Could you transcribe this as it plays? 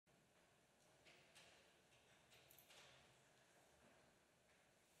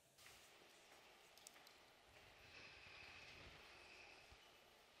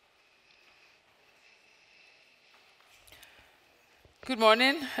Good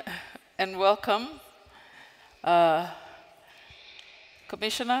morning and welcome.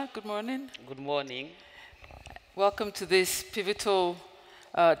 Commissioner, good morning. Good morning. Welcome to this pivotal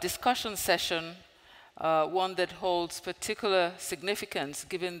discussion session, one that holds particular significance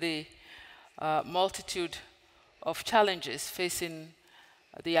given the multitude of challenges facing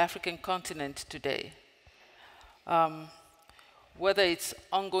the African continent today. Whether it's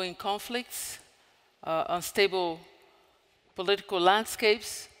ongoing conflicts, unstable political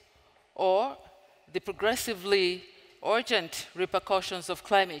landscapes, or the progressively urgent repercussions of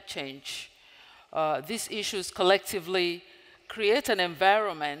climate change. These issues collectively create an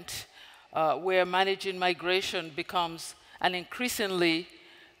environment where managing migration becomes an increasingly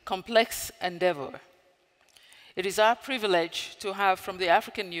complex endeavor. It is our privilege to have from the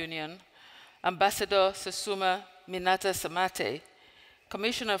African Union, Ambassador Cessouma Minata Samate,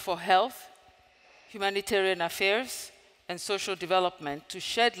 Commissioner for Health, Humanitarian Affairs, and Social Development, to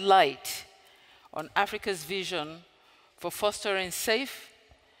shed light on Africa's vision for fostering safe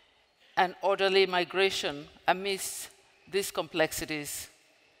and orderly migration amidst these complexities.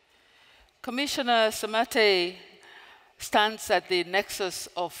 Commissioner Samate stands at the nexus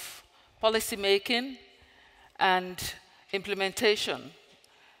of policymaking and implementation,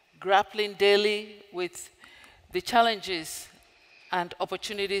 grappling daily with the challenges and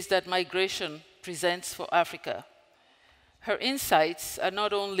opportunities that migration presents for Africa. Her insights are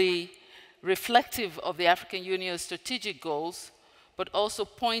not only reflective of the African Union's strategic goals, but also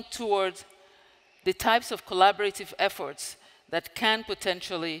point towards the types of collaborative efforts that can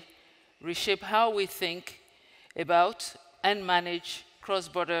potentially reshape how we think about and manage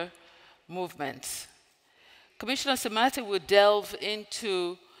cross-border movements. Commissioner Samate will delve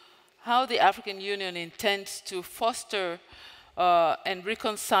into how the African Union intends to foster and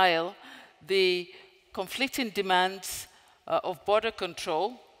reconcile the conflicting demands of border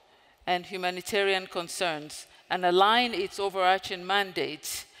control and humanitarian concerns, and align its overarching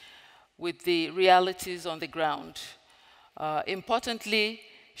mandates with the realities on the ground. Importantly,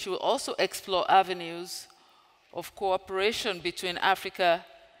 she will also explore avenues of cooperation between Africa,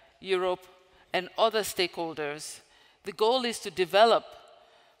 Europe, and other stakeholders. The goal is to develop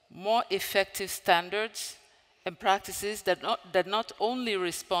more effective standards and practices that not only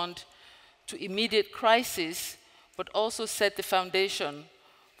respond to immediate crises, but also set the foundation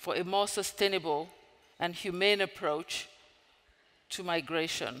for a more sustainable and humane approach to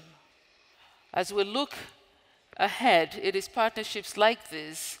migration. As we look ahead, it is partnerships like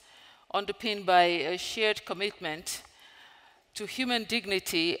this, underpinned by a shared commitment to human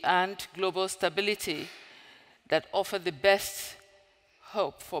dignity and global stability, that offer the best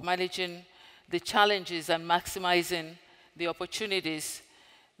hope for managing the challenges and maximizing the opportunities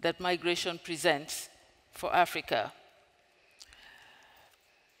that migration presents for Africa.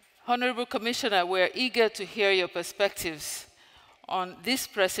 Honorable Commissioner, we're eager to hear your perspectives on these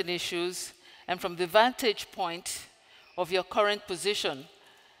pressing issues and from the vantage point of your current position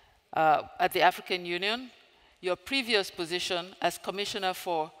at the African Union, your previous position as Commissioner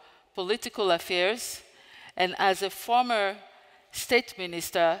for Political Affairs, and as a former state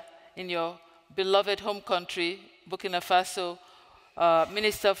minister in your beloved home country, Burkina Faso,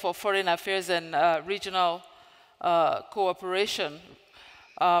 Minister for Foreign Affairs and Regional Cooperation.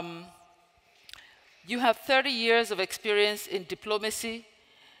 You have 30 years of experience in diplomacy,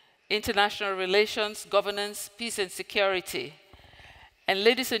 international relations, governance, peace and security. And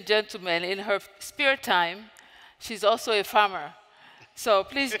ladies and gentlemen, in her spare time, she's also a farmer. So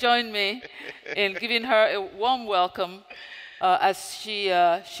please join me in giving her a warm welcome as she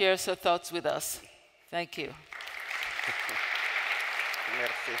shares her thoughts with us. Thank you.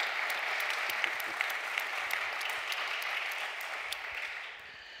 Merci.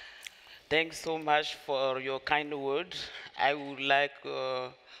 Thanks so much for your kind words. I would like,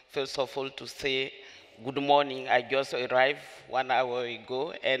 first of all, to say good morning. I just arrived 1 hour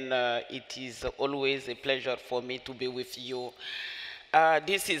ago, and it is always a pleasure for me to be with you.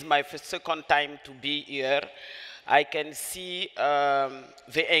 This is my second time to be here. I can see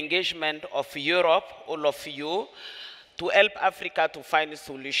the engagement of Europe, all of you, to help Africa to find a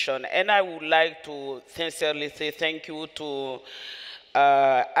solution. And I would like to sincerely say thank you to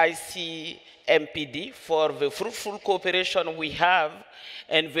ICMPD for the fruitful cooperation we have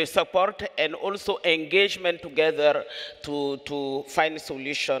and the support and also engagement together to find a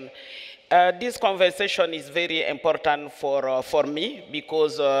solution. This conversation is very important for me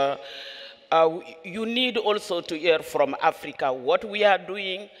because you need also to hear from Africa what we are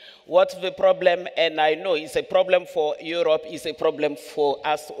doing, what's the problem, and I know it's a problem for Europe, it's a problem for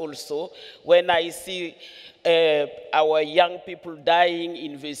us also. When I see our young people dying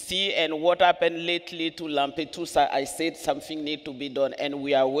in the sea and what happened lately to Lampedusa, I said something needs to be done, and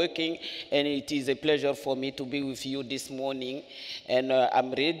we are working, and it is a pleasure for me to be with you this morning, and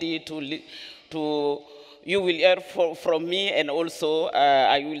I'm ready to you will hear from me, and also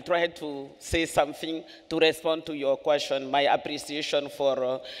I will try to say something to respond to your question, my appreciation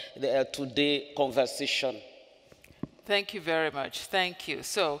for today's conversation. Thank you very much. Thank you.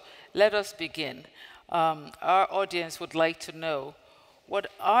 So let us begin. Our audience would like to know, what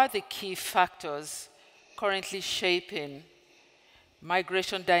are the key factors currently shaping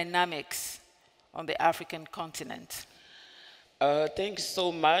migration dynamics on the African continent? Thank you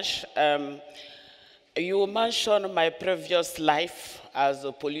so much. You mentioned my previous life as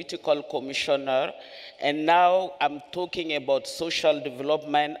a political commissioner, and now I'm talking about social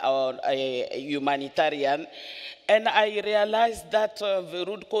development or a humanitarian. And I realized that the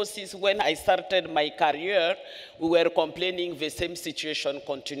root causes, when I started my career, we were complaining the same situation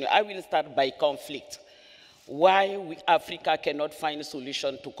continue. I will start by conflict. Why Africa cannot find a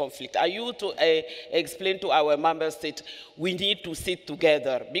solution to conflict. I used to explain to our member states, we need to sit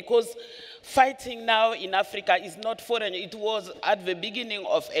together, because fighting now in Africa is not foreign. It was at the beginning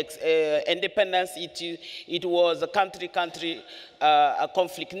of independence, it was a country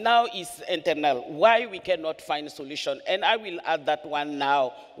conflict. Now it's internal. Why we cannot find a solution? And I will add that one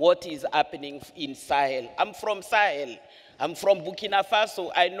now, what is happening in Sahel. I'm from Sahel. I'm from Burkina Faso.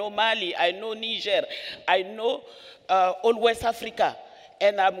 I know Mali. I know Niger. I know all West Africa.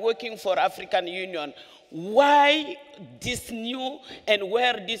 And I'm working for African Union. Why this new, and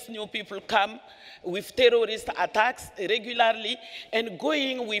where these new people come with terrorist attacks regularly and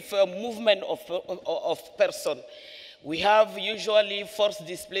going with a movement of person? We have usually forced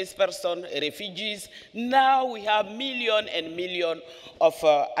displaced persons, refugees. Now we have millions and millions of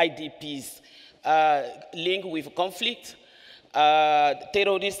IDPs linked with conflict,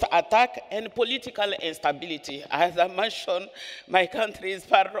 terrorist attack, and political instability. As I mentioned, my country is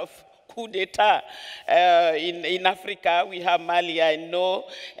part of coup d'etat in Africa. We have Mali, I know,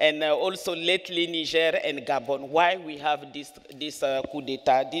 and also lately Niger and Gabon. Why we have this coup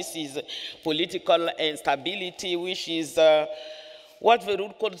d'etat? This is political instability, which is what the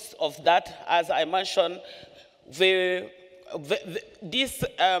root cause of that, as I mentioned, this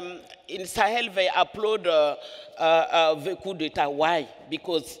in Sahel, they applaud the coup d'etat. Why?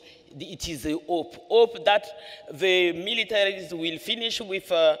 Because it is a hope that the militaries will finish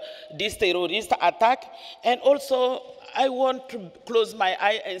with this terrorist attack. And also, I want to close my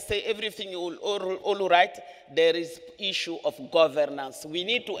eye and say everything all right. There is issue of governance. We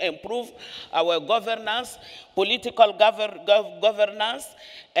need to improve our governance, political governance,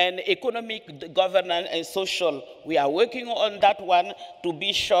 and economic governance and social. We are working on that one to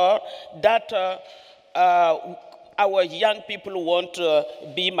be sure that our young people want to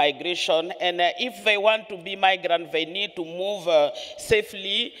be migration, and if they want to be migrant, they need to move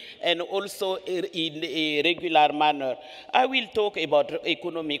safely and also in a regular manner. I will talk about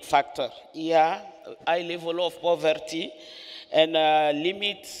economic factor. Yeah, high level of poverty and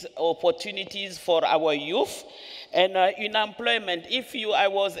limit opportunities for our youth. And in employment, I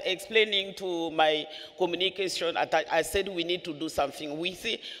was explaining to my communication, I said we need to do something. We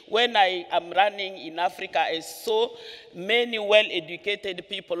see, when I am running in Africa, I saw many well-educated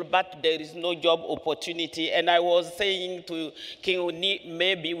people, but there is no job opportunity. And I was saying to King,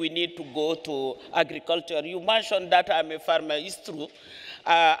 maybe we need to go to agriculture. You mentioned that I'm a farmer. It's true.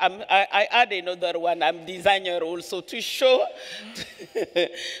 I add another one. I'm designer also, to show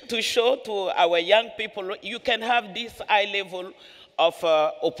to our young people, you can have this high level of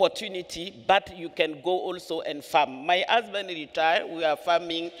opportunity, but you can go also and farm. My husband retired. We are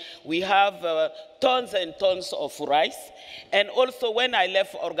farming. We have tons and tons of rice. And also, when I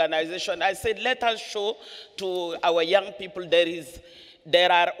left organization, I said, let us show to our young people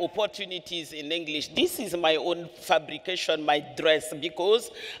there are opportunities in English. This is my own fabrication, my dress, because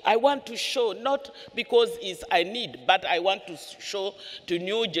I want to show, not because I need, but I want to show to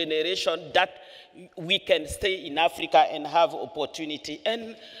new generation that we can stay in Africa and have opportunity.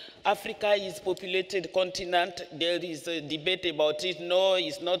 And Africa is a populated continent. There is a debate about it. No,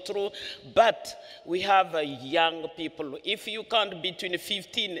 it's not true. But we have young people. If you count between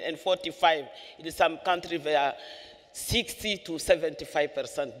 15 and 45, in some countries there are 60 to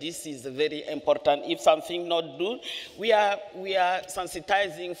 75%. This is very important. If something not done, we are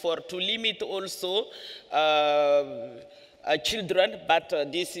sensitizing to limit also children, but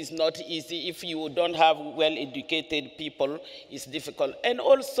this is not easy. If you don't have well-educated people, it's difficult. And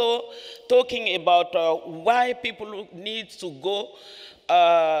also talking about why people need to go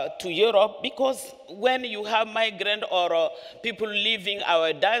to Europe, because when you have migrant or people leaving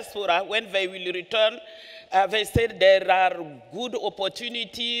our diaspora, when they will return, they said there are good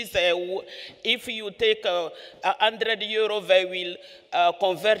opportunities. If you take €100, they will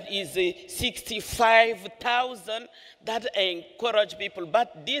convert is 65,000. That encourage people.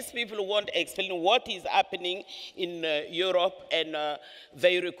 But these people won't explain what is happening in Europe, and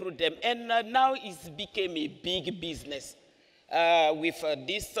they recruit them. And now it's become a big business with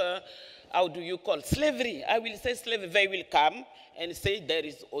this, how do you call slavery? I will say slavery. They will come and say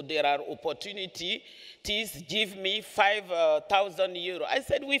there are opportunities. Give me €5,000. I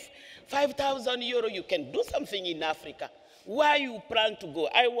said, with €5,000 you can do something in Africa. Why you plan to go?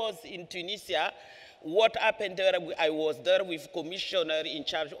 I was in Tunisia. What happened there? I was there with commissioner in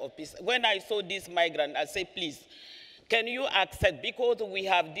charge of peace. When I saw this migrant, I said, please, can you accept, because we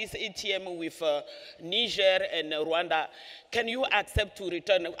have this ATM with Niger and Rwanda, can you accept to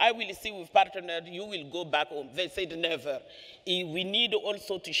return? I will see with partner, you will go back home. They said never. We need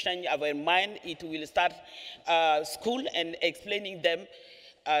also to change our mind. It will start school and explaining them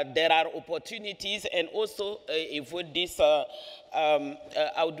there are opportunities, and also avoid this,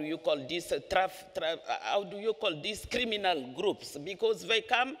 how do you call this, how do you call these criminal groups, because they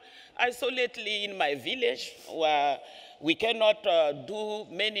come isolately in my village where we cannot do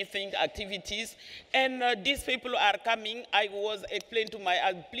many things, activities, and these people are coming. I was explaining to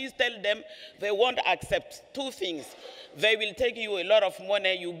please tell them they won't accept two things. They will take you a lot of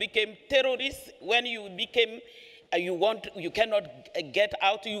money. You became terrorists. When you became you cannot get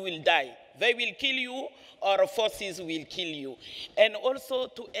out, you will die. They will kill you, or forces will kill you. And also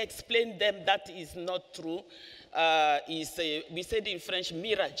to explain them that is not true, we said in French,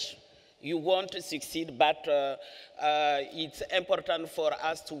 mirage. You want to succeed, but it's important for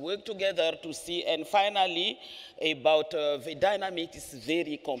us to work together to see. And finally, about the dynamic is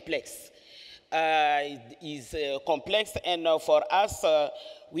very complex. Is complex, and for us,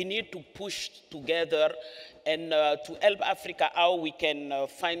 we need to push together and to help Africa how we can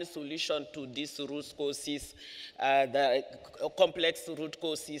find a solution to these root causes, the complex root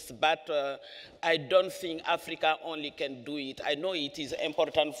causes, but I don't think Africa only can do it. I know it is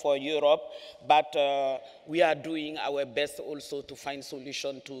important for Europe, but we are doing our best also to find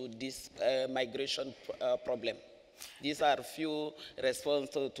solution to this migration problem. These are a few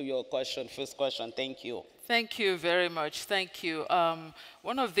responses to your question, first question. Thank you. Thank you very much. Thank you.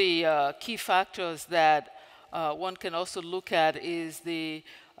 One of the key factors that one can also look at is the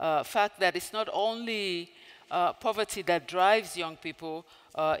fact that it's not only poverty that drives young people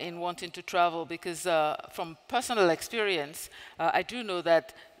in wanting to travel, because from personal experience, I do know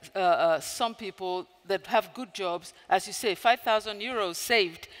that some people that have good jobs, as you say, €5,000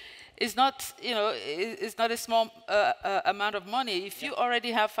 saved, is not, is not a small amount of money. If you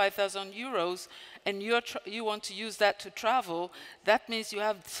already have €5,000 and you want to use that to travel, that means you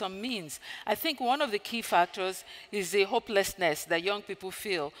have some means. I think one of the key factors is the hopelessness that young people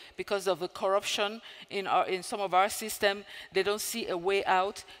feel because of the corruption in some of our system. They don't see a way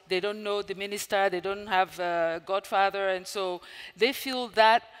out. They don't know the minister. They don't have a godfather, and so they feel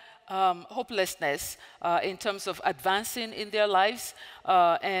that hopelessness in terms of advancing in their lives,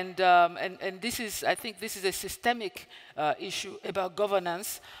 and this is, I think, this is a systemic issue about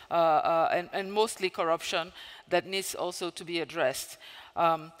governance and mostly corruption that needs also to be addressed.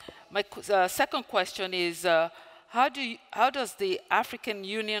 My second question is, how does the African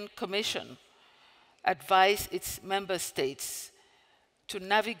Union Commission advise its member states to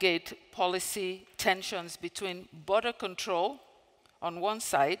navigate policy tensions between border control on one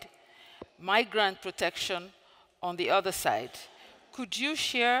side, migrant protection on the other side? Could you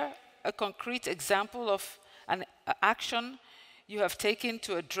share a concrete example of an action you have taken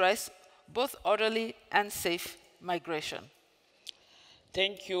to address both orderly and safe migration?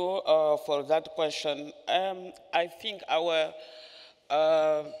 Thank you for that question. I think our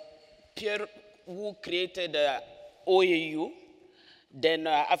peer who created OAU, then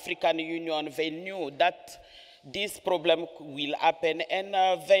African Union, they knew that this problem will happen, and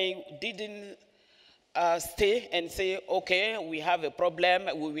they didn't stay and say, okay, we have a problem,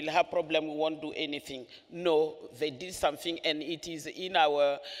 we will have problem, we won't do anything. No, they did something, and it is in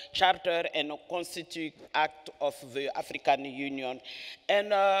our charter and constituent act of the African Union.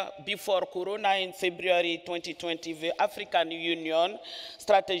 And before Corona in February 2020, the African Union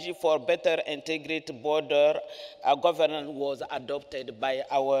strategy for better integrated border governance was adopted by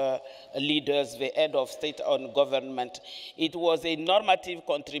our leaders, the head of state and government. It was a normative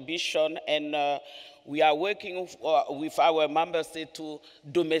contribution, and we are working with our member states to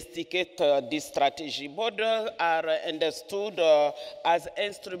domesticate this strategy. Borders are understood as an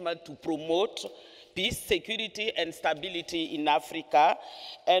instrument to promote peace, security, and stability in Africa,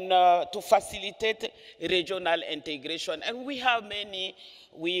 and to facilitate regional integration. And we have many.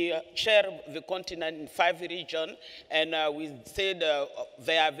 We share the continent in 5 regions, and we said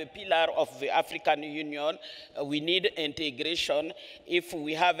they are the pillar of the African Union. We need integration. If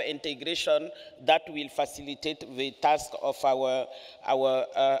we have integration, that will facilitate the task of our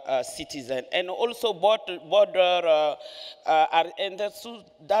citizens. And also border are understood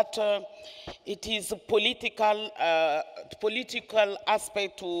that it is political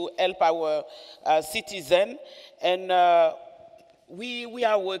aspect to help our citizens, and we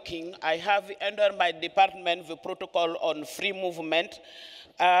are working. I have under my department the protocol on free movement.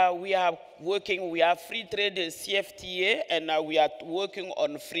 We are working, we have free trade CFTA, and we are working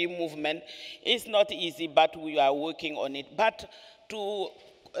on free movement. It's not easy, but we are working on it. But to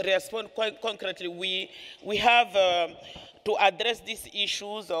respond quite concretely, we have to address these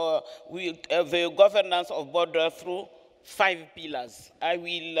issues the governance of border through 5 pillars. I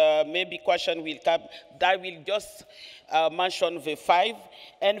will, maybe question will come, I will just mention the 5.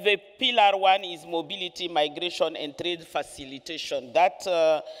 And the pillar 1 is mobility, migration, and trade facilitation. That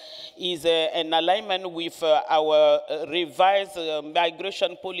is an alignment with our revised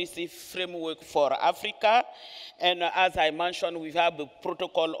migration policy framework for Africa. And as I mentioned, we have a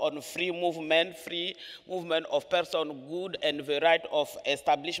protocol on free movement of person, good, and the right of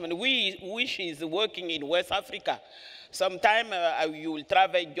establishment, which is working in West Africa. Sometimes you will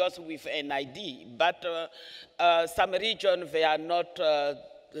travel just with an ID, but some regions, they are not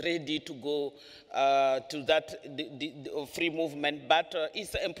ready to go to that free movement, but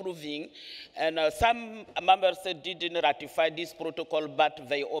it's improving. And some members didn't ratify this protocol, but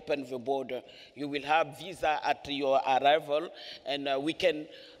they opened the border. You will have visa at your arrival, and we can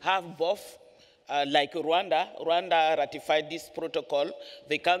have both. Like Rwanda ratified this protocol.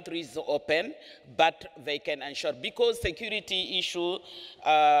 The country is open, but they can ensure, because security issue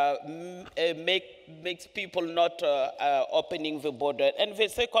makes people not opening the border. And the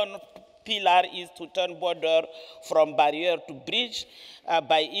second pillar is to turn border from barrier to bridge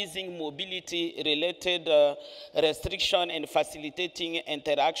by easing mobility-related restriction and facilitating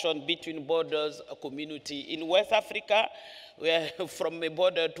interaction between borders community. In West Africa, where from a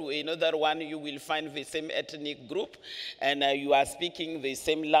border to another one, you will find the same ethnic group, and you are speaking the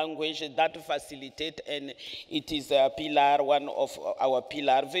same language. That facilitate, and it is pillar 1 of our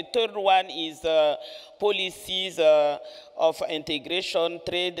pillar. The third one is policies of integration,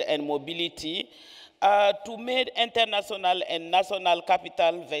 trade, and mobility. To make international and national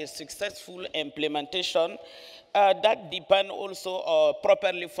capital the successful implementation, that depend also on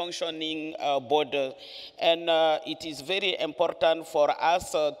properly functioning border. And it is very important for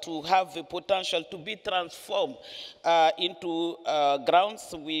us to have the potential to be transformed into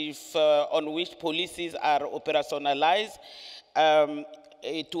grounds with, on which policies are operationalized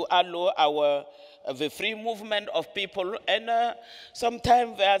to allow the free movement of people. And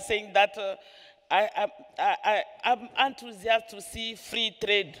sometimes they are saying that I'm enthusiastic to see free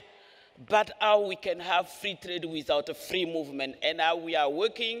trade, but how we can have free trade without a free movement, and how we are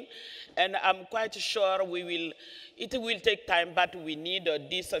working, and I'm quite sure it will take time, but we need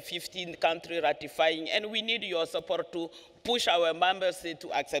this 15 country ratifying, and we need your support to push our members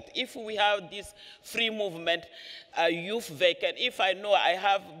to accept. If we have this free movement, youth vacant, if I know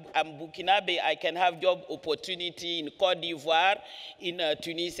I'm Burkinabe, I can have job opportunity in Cote d'Ivoire, in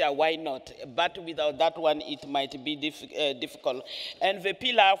Tunisia, why not? But without that one, it might be difficult. And the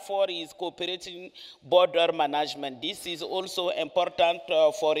pillar 4 is cooperating border management. This is also important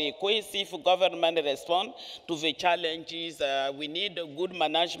for a cohesive government response to the challenges. We need good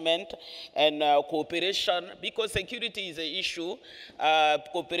management and cooperation, because security is an issue.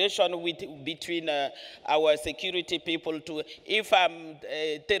 Cooperation between our security security people to, if I'm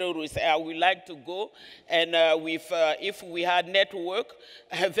a terrorist, I would like to go, and if we had network,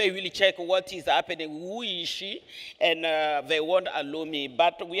 they will check what is happening, who is she, and they won't allow me.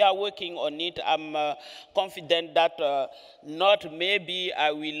 But we are working on it. I'm confident that not maybe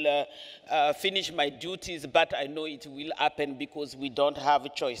I will finish my duties, but I know it will happen because we don't have a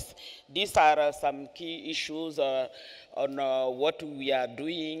choice. These are some key issues on what we are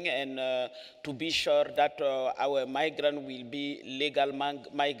doing, and to be sure that our migrant will be legal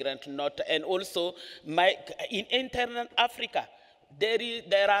migrant, not, and also in internal Africa.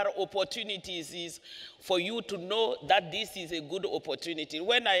 There are opportunities for you to know that this is a good opportunity.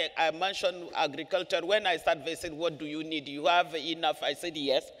 When I mentioned agriculture, when I started, they said, what do you need? You have enough? I said,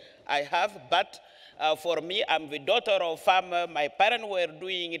 yes, I have, but for me, I'm the daughter of a farmer. My parents were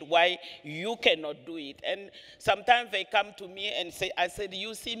doing it. Why you cannot do it? And sometimes they come to me and say, I said,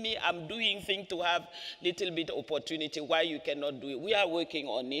 you see me, I'm doing things to have little bit opportunity. Why you cannot do it? We are working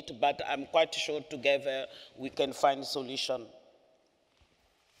on it, but I'm quite sure together we can find solution.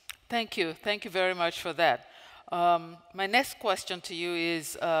 Thank you. Thank you very much for that. My next question to you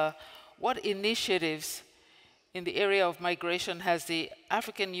is, what initiatives in the area of migration has the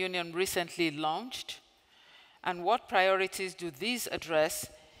African Union recently launched, and what priorities do these address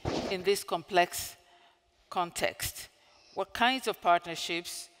in this complex context? What kinds of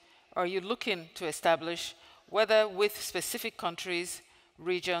partnerships are you looking to establish, whether with specific countries,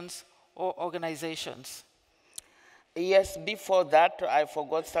 regions, or organizations? Yes, before that, I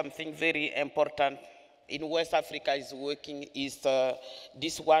forgot something very important. In West Africa is working is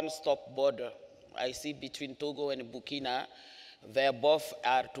this one-stop border. I see between Togo and Burkina. They both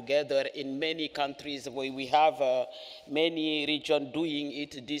are together in many countries where we have many regions doing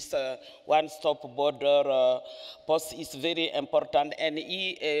it. This one-stop border post is very important, and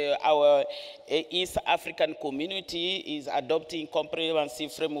our East African community is adopting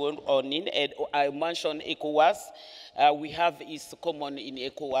comprehensive framework on it. And I mentioned ECOWAS. We have is common in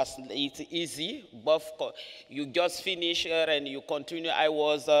ECOWAS. It's easy. Both you just finish here and you continue. I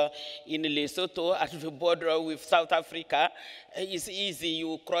was in Lesotho at the border with South Africa. It's easy.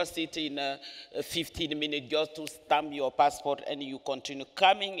 You cross it in 15 minutes just to stamp your passport and you continue.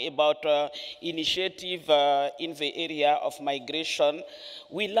 Coming about initiative in the area of migration,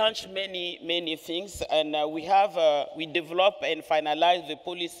 we launched many things, and we developed and finalized the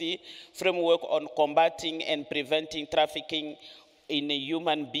policy framework on combating and preventing trafficking in a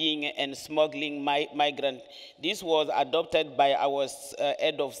human being and smuggling migrant. This was adopted by our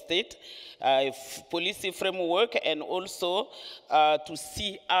head of state, policy framework, and also to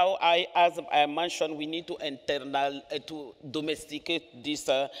see how, as I mentioned, we need to domesticate these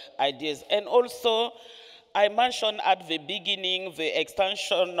ideas. And also, I mentioned at the beginning the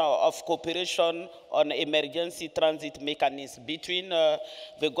extension of cooperation on emergency transit mechanism between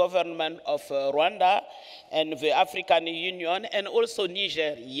the government of Rwanda and the African Union, and also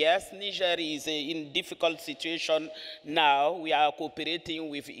Niger. Yes, Niger is in difficult situation now. We are cooperating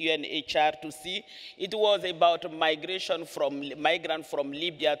with UNHCR to see. It was about migration from migrants from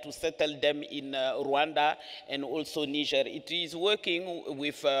Libya to settle them in Rwanda and also Niger. It is working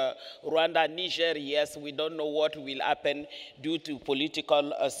with Rwanda, Niger. Yes, we don't know what will happen due to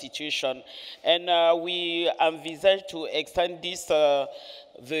political situation. And we envisage to extend this,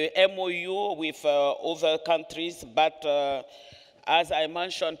 the MOU with other countries, but as I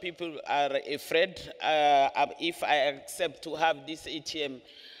mentioned, people are afraid if I accept to have this ATM,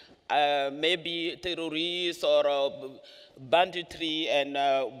 maybe terrorists or banditry, and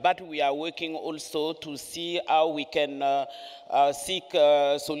but we are working also to see how we can seek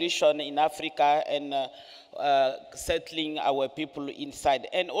a solution in Africa and settling our people inside.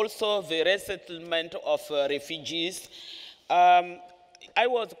 And also the resettlement of refugees. I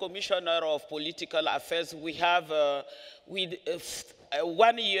was Commissioner of Political Affairs. We have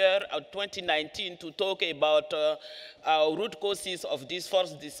 1 year, 2019, to talk about root causes of this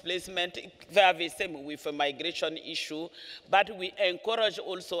forced displacement. They are the same with a migration issue, but we encourage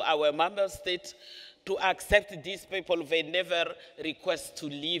also our member states to accept these people. They never request to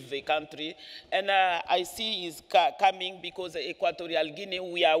leave the country. And I see is coming because Equatorial Guinea,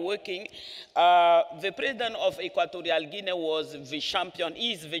 we are working. The president of Equatorial Guinea was the champion,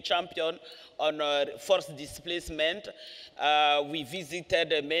 is the champion on forced displacement. We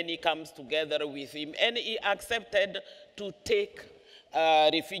visited many camps together with him, and he accepted to take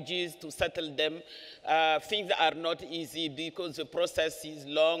refugees, to settle them. Things are not easy because the process is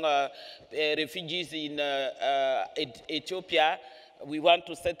long. Refugees in Ethiopia, We want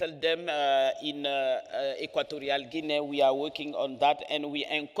to settle them in Equatorial Guinea. We are working on that, and we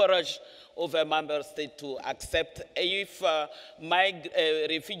encourage other member states to accept. If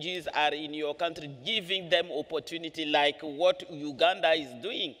refugees are in your country, giving them opportunity like what Uganda is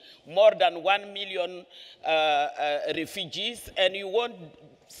doing. More than 1 million refugees, and you won't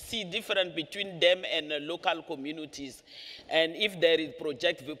see difference between them and local communities. And if there is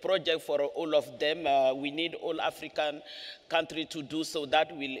the project for all of them, we need all African countries to do so.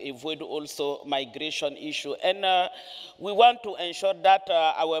 That will avoid also migration issue. And we want to ensure that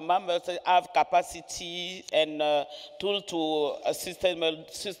our members have capacity and tool to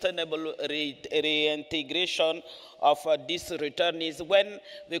sustainable reintegration of these returnees. When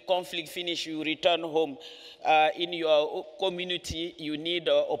the conflict finishes, you return home. In your community, you need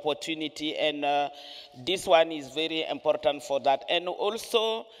opportunity, and this one is very important for that. And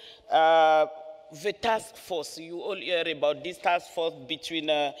also, the task force, you all hear about this task force between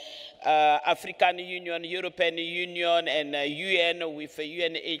African Union, European Union, and UN, with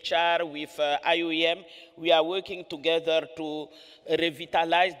UNHR, with IOM. We are working together to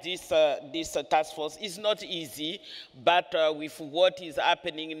revitalize this task force. It's not easy, but with what is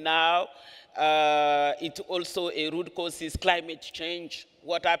happening now, it also a root cause is climate change.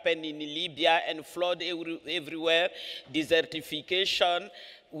 What happened in Libya and flood everywhere, desertification.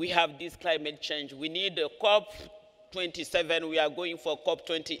 We have this climate change. We need a COP27. We are going for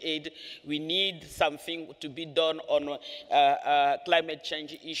COP28. We need something to be done on climate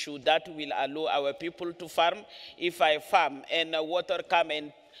change issue that will allow our people to farm. If I farm and water come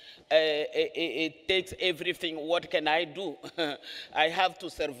and it takes everything, what can I do? I have to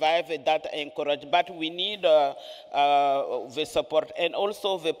survive, that encourage. But we need the support and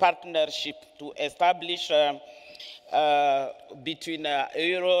also the partnership to establish between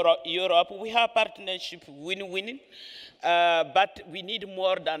Europe. We have partnership win-win, but we need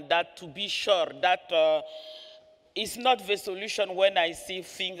more than that to be sure that it's not the solution. When I see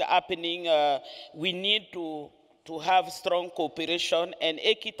things happening, we need to have strong cooperation and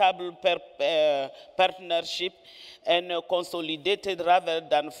equitable partnership, and consolidated rather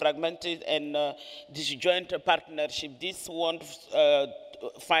than fragmented and disjoint partnership. This won't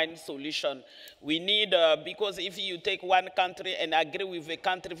find solution. We need, because if you take one country and agree with the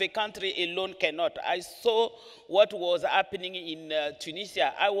country alone cannot. I saw what was happening in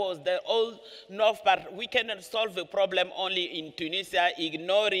Tunisia. I was there, all north part. We cannot solve the problem only in Tunisia,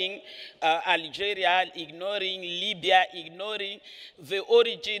 ignoring Algeria, ignoring Libya, ignoring the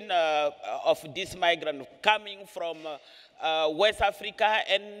origin of this migrant coming from West Africa,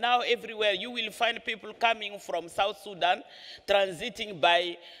 and now everywhere you will find people coming from South Sudan, transiting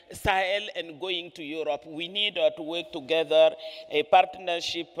by Sahel and going to Europe. We need to work together. A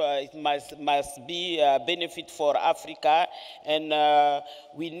partnership must be a benefit for Africa, and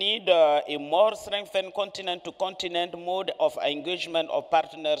we need a more strengthened continent-to-continent mode of engagement of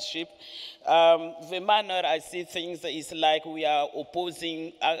partnership. The manner I see things is like we are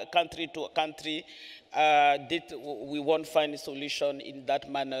opposing country to country. We won't find a solution in that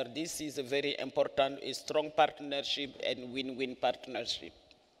manner. This is a very important, a strong partnership and win-win partnership.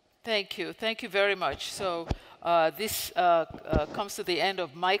 Thank you. Thank you very much. So this comes to the end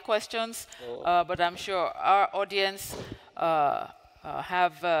of my questions, but I'm sure our audience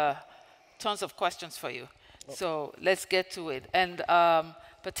have tons of questions for you. Okay. So let's get to it. And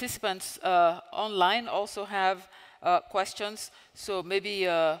participants online also have questions. So maybe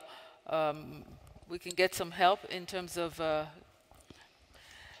we can get some help in terms of,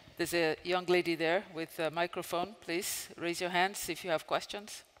 there's a young lady there with a microphone. Please raise your hands if you have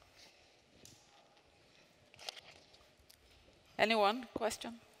questions. Anyone?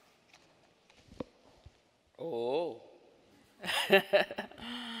 Question? Oh.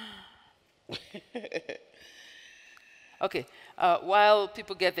 Okay. While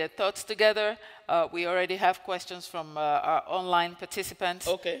people get their thoughts together, we already have questions from our online participants.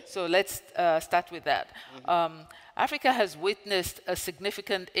 Okay. So let's start with that. Mm-hmm. Africa has witnessed a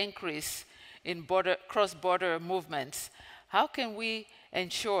significant increase in cross-border movements. How can we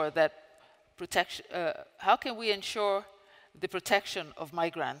ensure that protection? How can we ensure the protection of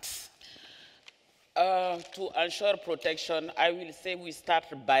migrants? To ensure protection, I will say we start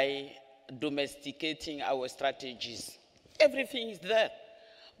by domesticating our strategies. Everything is there.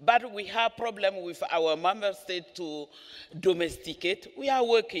 But we have problem with our member states to domesticate. We are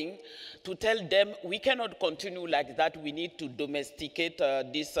working to tell them we cannot continue like that. We need to domesticate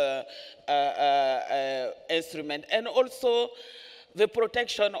this instrument. And also the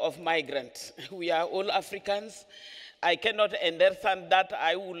protection of migrants. We are all Africans. I cannot understand that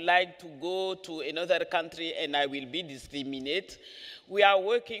I would like to go to another country and I will be discriminated. We are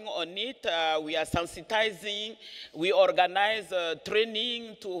working on it. We are sensitizing. We organize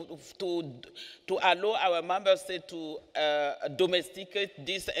training to allow our member states to domesticate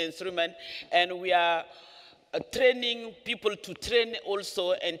this instrument, and we are training people to train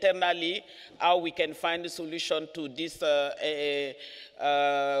also internally how we can find a solution to this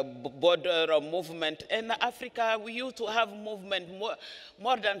border movement. In Africa, we used to have movement,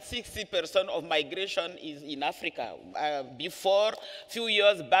 more than 60% of migration is in Africa. Before, few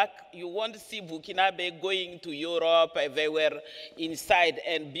years back, you won't see Burkinabe going to Europe, they were inside,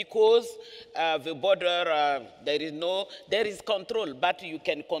 and because the border, there is control, but you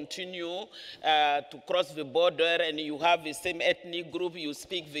can continue to cross the border and you have the same ethnic group, you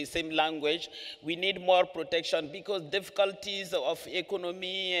speak the same language. We need more protection because difficulties of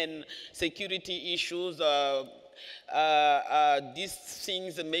economy and security issues, these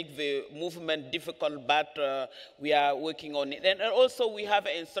things make the movement difficult, but we are working on it. And also we have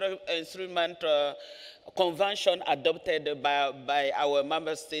an instrument convention adopted by our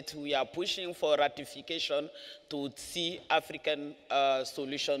member states. We are pushing for ratification to see African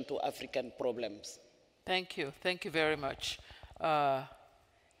solution to African problems. Thank you. Thank you very much.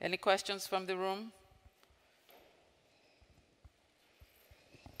 Any questions from the room?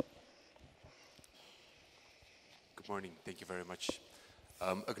 Good morning. Thank you very much.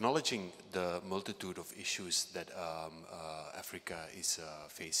 Acknowledging the multitude of issues that Africa is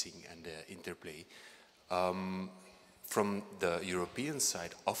facing and the interplay, from the European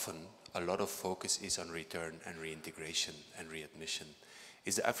side, often a lot of focus is on return and reintegration and readmission.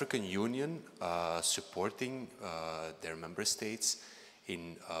 Is the African Union supporting their member states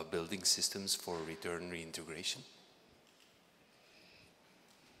in building systems for return and reintegration?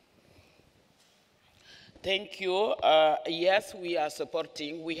 Thank you. Yes, we are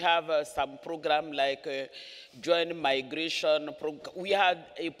supporting. We have some program like joint migration. We had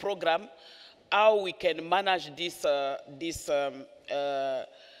a program how we can manage this,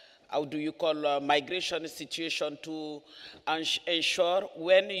 how do you call migration situation to ensure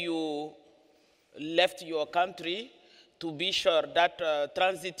when you left your country to be sure that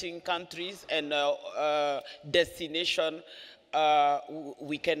transiting countries and destination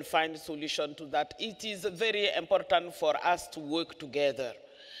we can find a solution to that. It is very important for us to work together.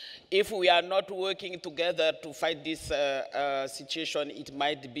 If we are not working together to fight this situation, it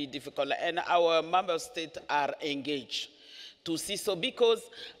might be difficult. And our member states are engaged to see so, because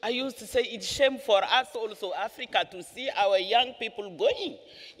I used to say it's shame for us also, Africa, to see our young people going.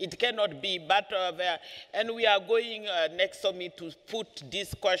 It cannot be, but and we are going next summit to put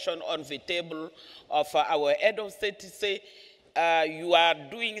this question on the table of our head of state to say, you are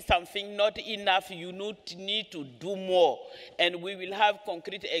doing something not enough, you need to do more. And we will have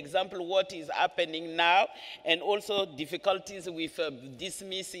concrete example what is happening now, and also difficulties with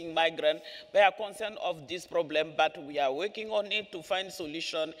dismissing migrants. We are concerned of this problem, but we are working on it to find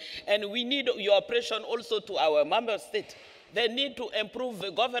solution. And we need your pressure also to our member states. They need to improve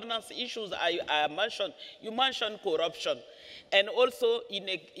the governance issues I mentioned. You mentioned corruption. And also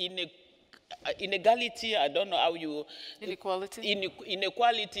inequality, I don't know how you... Inequality?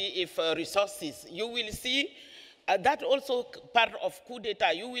 Inequality if resources. You will see that also part of coup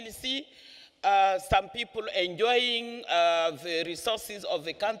d'etat. You will see some people enjoying the resources of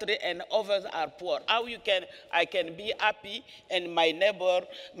the country and others are poor. How I can be happy and my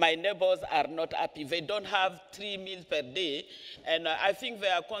neighbors are not happy. They don't have 3 meals per day, and I think they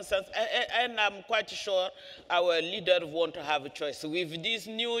are concerned, and I'm quite sure our leaders won't have a choice. With this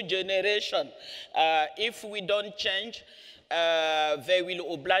new generation, if we don't change, they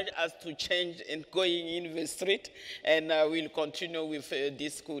will oblige us to change and going in the street, and we'll continue with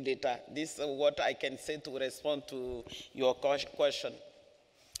this coup d'etat. This is what I can say to respond to your question.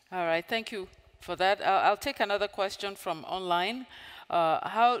 All right, thank you for that. I'll take another question from online.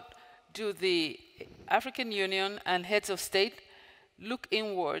 How do the African Union and heads of state look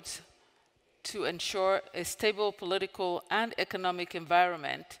inwards to ensure a stable political and economic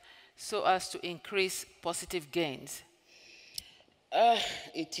environment so as to increase positive gains?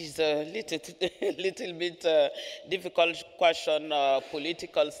 It is a little bit difficult question,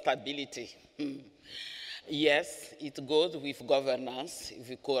 political stability. Yes, it goes with governance,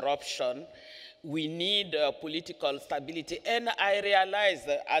 with corruption. We need political stability. And I realize,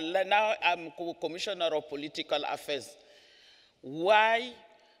 now I'm Commissioner of Political Affairs, why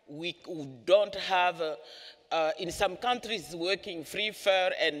we don't have in some countries working free,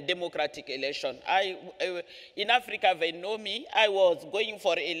 fair, and democratic election. In Africa, they know me. I was going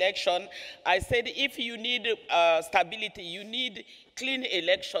for election. I said, if you need stability, you need clean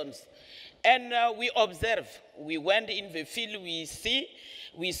elections. And we observe. We went in the field,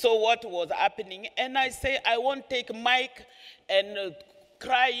 we saw what was happening. And I say, I won't take mic and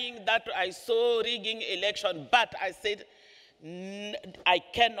crying that I saw rigging election, but I said, I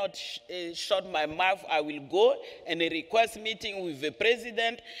cannot shut my mouth. I will go and request meeting with the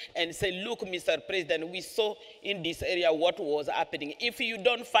president and say, look, Mr. President, we saw in this area what was happening. If you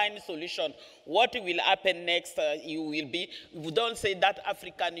don't find a solution, what will happen next? You will be, we don't say that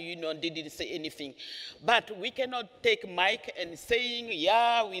African Union didn't say anything. But we cannot take mic and saying,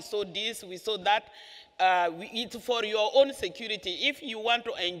 yeah, we saw this, we saw that. It's for your own security. If you want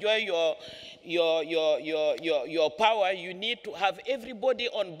to enjoy your power, you need to have everybody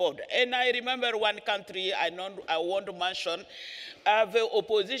on board. And I remember one country I want to mention, the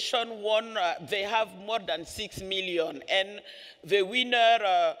opposition won, they have more than 6 million, and the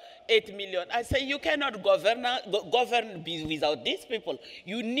winner 8 million. I say, you cannot govern without these people.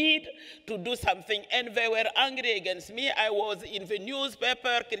 You need to do something. And they were angry against me. I was in the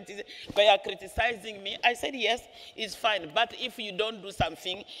newspaper, they are criticizing me. I said, yes, it's fine. But if you don't do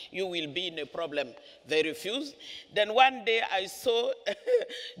something, you will be in a problem. They refused. Then one day I saw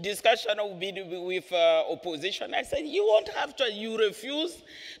discussion with opposition. I said, you won't have to, you refuse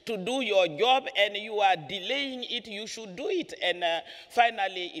to do your job and you are delaying it, you should do it. And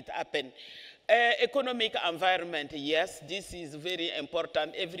finally it happened. Economic environment, yes, this is very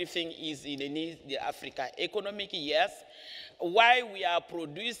important. Everything is in the Africa. Economic, yes. Why we are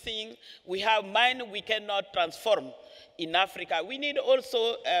producing, we have mine we cannot transform in Africa. We need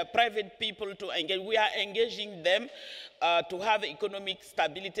also private people to engage. We are engaging them to have economic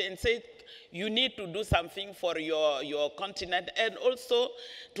stability and say, you need to do something for your continent and also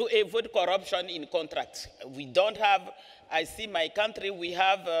to avoid corruption in contracts. We don't have, I see my country, we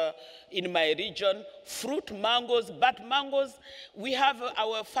have in my region fruit, mangoes, but mangoes, we have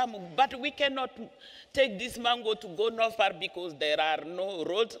our farm, but we cannot take this mango to go north far because there are no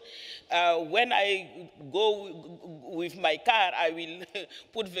roads. When I go with my car, I will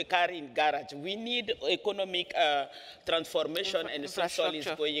put the car in garage. We need economic transformation and social is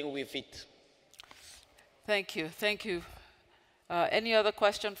going with it. Thank you, thank you. Any other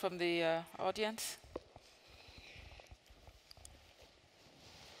question from the audience?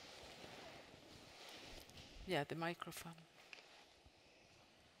 Yeah, the microphone.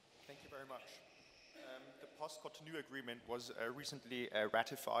 Thank you very much. The post-Cotonou agreement was recently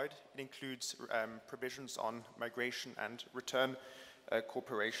ratified. It includes provisions on migration and return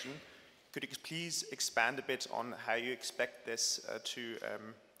cooperation. Could you please expand a bit on how you expect this to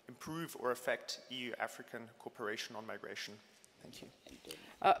improve or affect EU-African cooperation on migration? Thank you.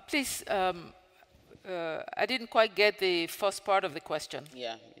 Please, I didn't quite get the first part of the question.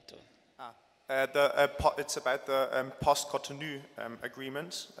 Yeah, me too. It's about the post-Cotonou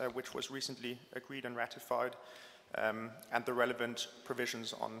agreement, which was recently agreed and ratified, and the relevant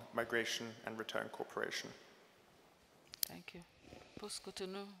provisions on migration and return cooperation. Thank you.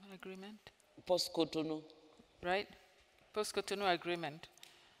 Post-Cotonou agreement? Post-Cotonou. Right? Post-Cotonou agreement.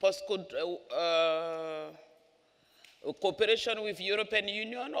 Post-Cotonou cooperation with European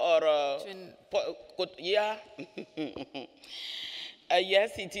Union or yeah.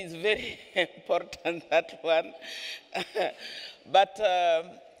 Yes, it is very important, that one. But,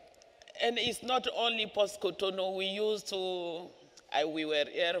 and it's not only post-Cotonou. We used to, we were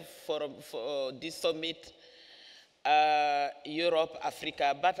here for this summit, Europe,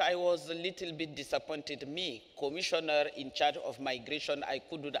 Africa, but I was a little bit disappointed. Me, commissioner in charge of migration, I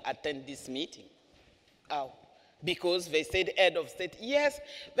couldn't attend this meeting. How? Because they said head of state. Yes,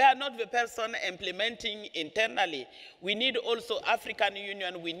 they are not the person implementing internally. We need also African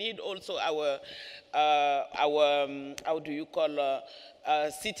Union. We need also our how do you call,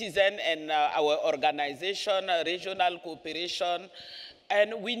 citizen and our organization, regional cooperation.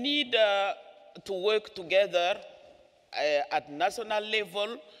 And we need to work together at national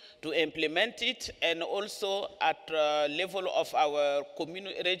level to implement it, and also at level of our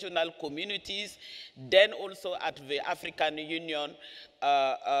regional communities, then also at the African Union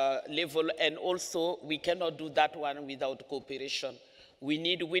level, and also we cannot do that one without cooperation. We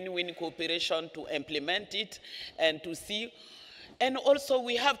need win-win cooperation to implement it and to see, and also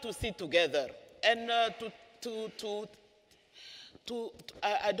we have to sit together and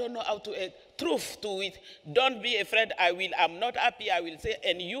I don't know how to truth to it. Don't be afraid. I'm not happy. I will say,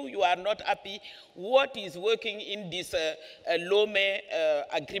 and you are not happy. What is working in this Lome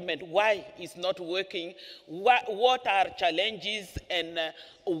agreement? Why it's not working? What are challenges and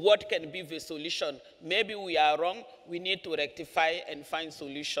what can be the solution? Maybe we are wrong. We need to rectify and find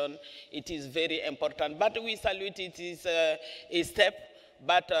solution. It is very important. But we salute it is a step.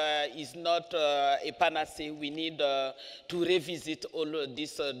 But it's not a panacea. We need to revisit all of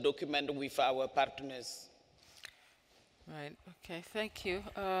this document with our partners. Right, okay, thank you.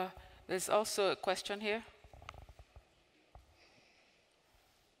 There's also a question here.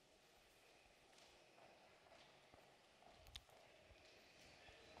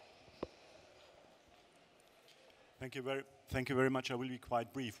 Thank you very much. I will be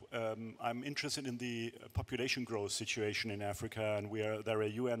quite brief. I'm interested in the population growth situation in Africa, and there are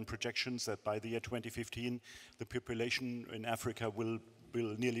UN projections that by the year 2015, the population in Africa will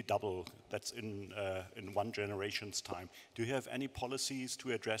nearly double. That's in one generation's time. Do you have any policies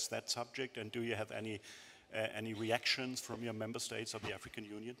to address that subject, and do you have any reactions from your member states of the African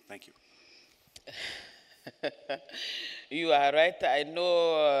Union? Thank you. You are right. I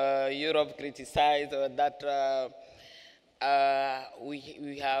know Europe criticized that.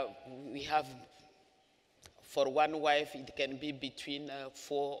 We have for one wife it can be between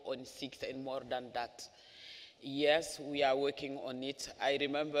 4 and 6 and more than that. Yes, we are working on it. I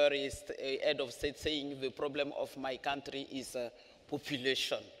remember a head of state saying the problem of my country is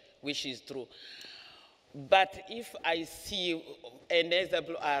population, which is true. But if I see an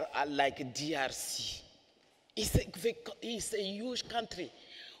example like DRC, it's a huge country.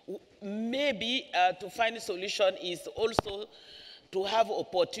 Maybe to find a solution is also to have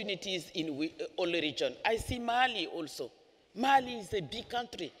opportunities in all regions. I see Mali also. Mali is a big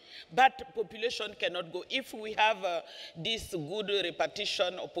country, but population cannot go. If we have this good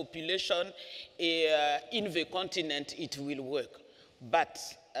repartition of population in the continent, it will work. But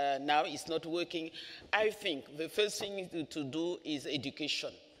now it's not working. I think the first thing to do is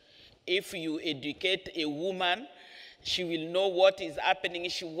education. If you educate a woman, she will know what is happening.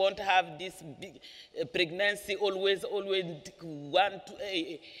 She won't have this big pregnancy, always 1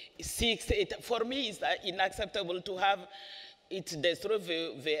 to 6, 8. For me, it's unacceptable to have it destroy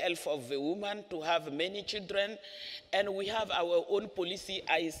the health of the woman, to have many children. And we have our own policy.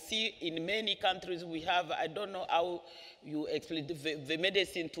 I see in many countries we have, I don't know how you explain the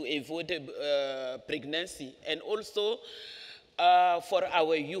medicine to avoid pregnancy. And also for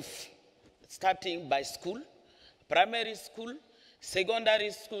our youth, starting by school, primary school,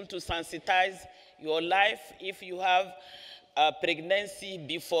 secondary school, to sensitize your life. If you have a pregnancy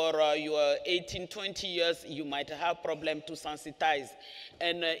before you are 18, 20 years, you might have problem to sensitize.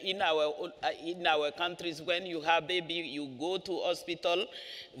 And in our countries, when you have baby, you go to hospital,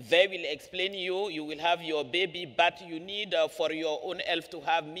 they will explain you will have your baby, but you need for your own health to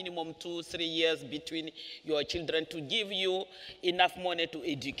have minimum 2-3 years between your children, to give you enough money to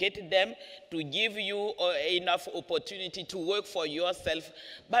educate them, to give you enough opportunity to work for yourself.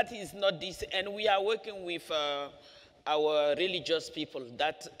 But it's not this, and we are working with our religious people.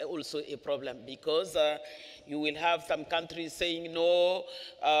 That's also a problem, because you will have some countries saying, no,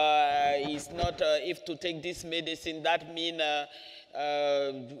 it's not, if to take this medicine, that means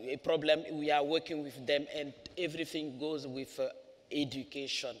a problem. We are working with them, and everything goes with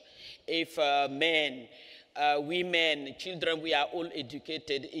education. If men, women, children, we are all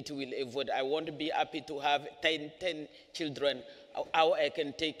educated, it will avoid. I won't be happy to have 10 children, how I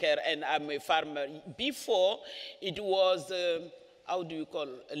can take care, and I'm a farmer. Before, it was, how do you call,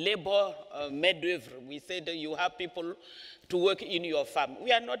 labor main d'oeuvre. We said that you have people to work in your farm.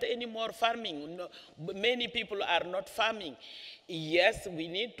 We are not anymore farming. No, many people are not farming. Yes, we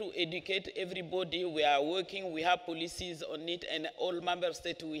need to educate everybody. We are working, we have policies on it, and all member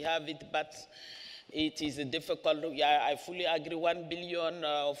states we have it, but it is difficult. Yeah, I fully agree. 1 billion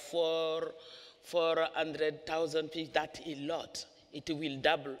for 400,000 people, that's a lot. It will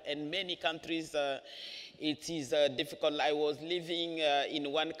double. And many countries, it is difficult. I was living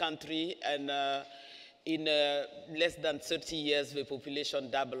in one country, and in less than 30 years, the population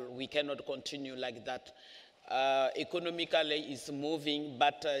doubled. We cannot continue like that. Economically, it's moving,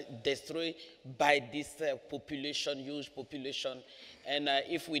 but destroyed by this population, huge population. And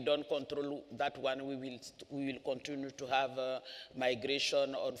if we don't control that one, we will continue to have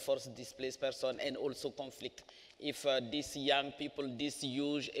migration or forced displaced person, and also conflict. If these young people, this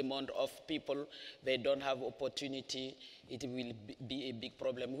huge amount of people, they don't have opportunity, it will be a big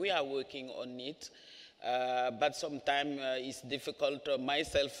problem. We are working on it, but sometimes it's difficult.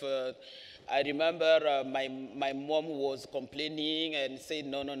 Myself, I remember my mom was complaining and said,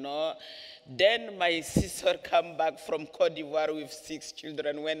 no, no, no. Then my sister came back from Cote d'Ivoire with 6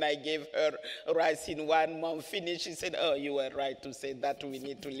 children. When I gave her rice in 1 month finish, she said, oh, you were right to say that we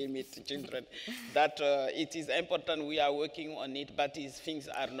need to limit children. That it is important, we are working on it, but things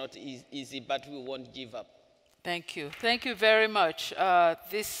are not easy, but we won't give up. Thank you. Thank you very much.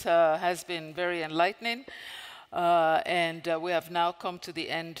 This has been very enlightening, and we have now come to the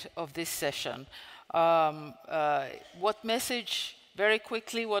end of this session. What message, very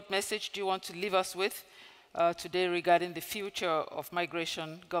quickly, what message do you want to leave us with today regarding the future of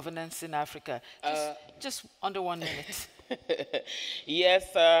migration governance in Africa? Just under 1 minute.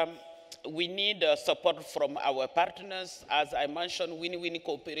 Yes. We need support from our partners, as I mentioned, win-win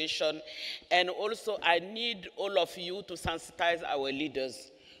cooperation. And also, I need all of you to sensitize our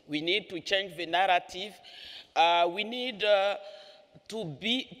leaders. We need to change the narrative. We need to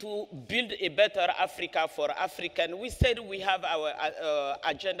build a better Africa for African. We said we have our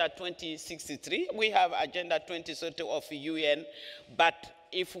Agenda 2063. We have Agenda 2030 of UN, but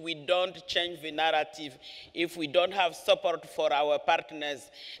if we don't change the narrative, if we don't have support for our partners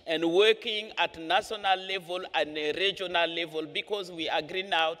and working at national level and regional level, because we agree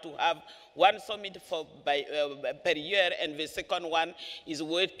now to have 1 summit per year, and the second one is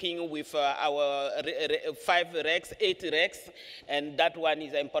working with our 5 RECs, 8 RECs, and that one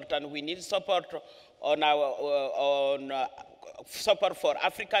is important. We need support on our support for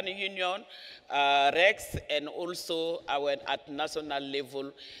African Union, RECs, and also our at national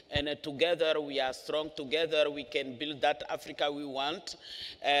level. And together we are strong. Together we can build that Africa we want.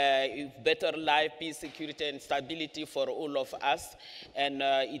 Better life, peace, security, and stability for all of us. And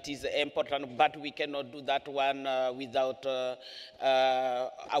it is important, but we cannot do that one without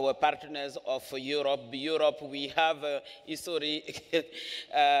our partners of Europe. Europe, we have history.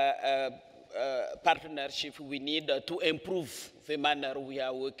 Partnership, we need to improve the manner we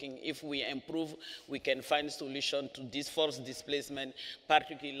are working. If we improve, we can find solution to this forced displacement,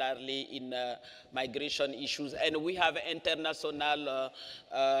 particularly in migration issues. And we have international,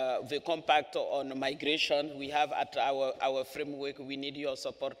 the compact on migration. We have at our framework, we need your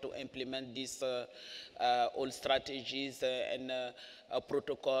support to implement these all strategies and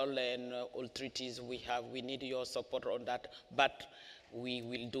protocol and all treaties we have. We need your support on that. But we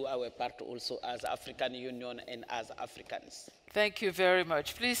will do our part also as African Union and as Africans. Thank you very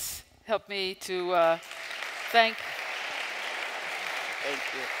much. Please help me to thank. Thank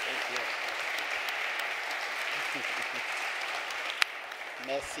you.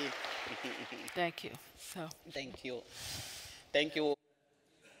 Merci. Thank you. So. Thank you. Thank you.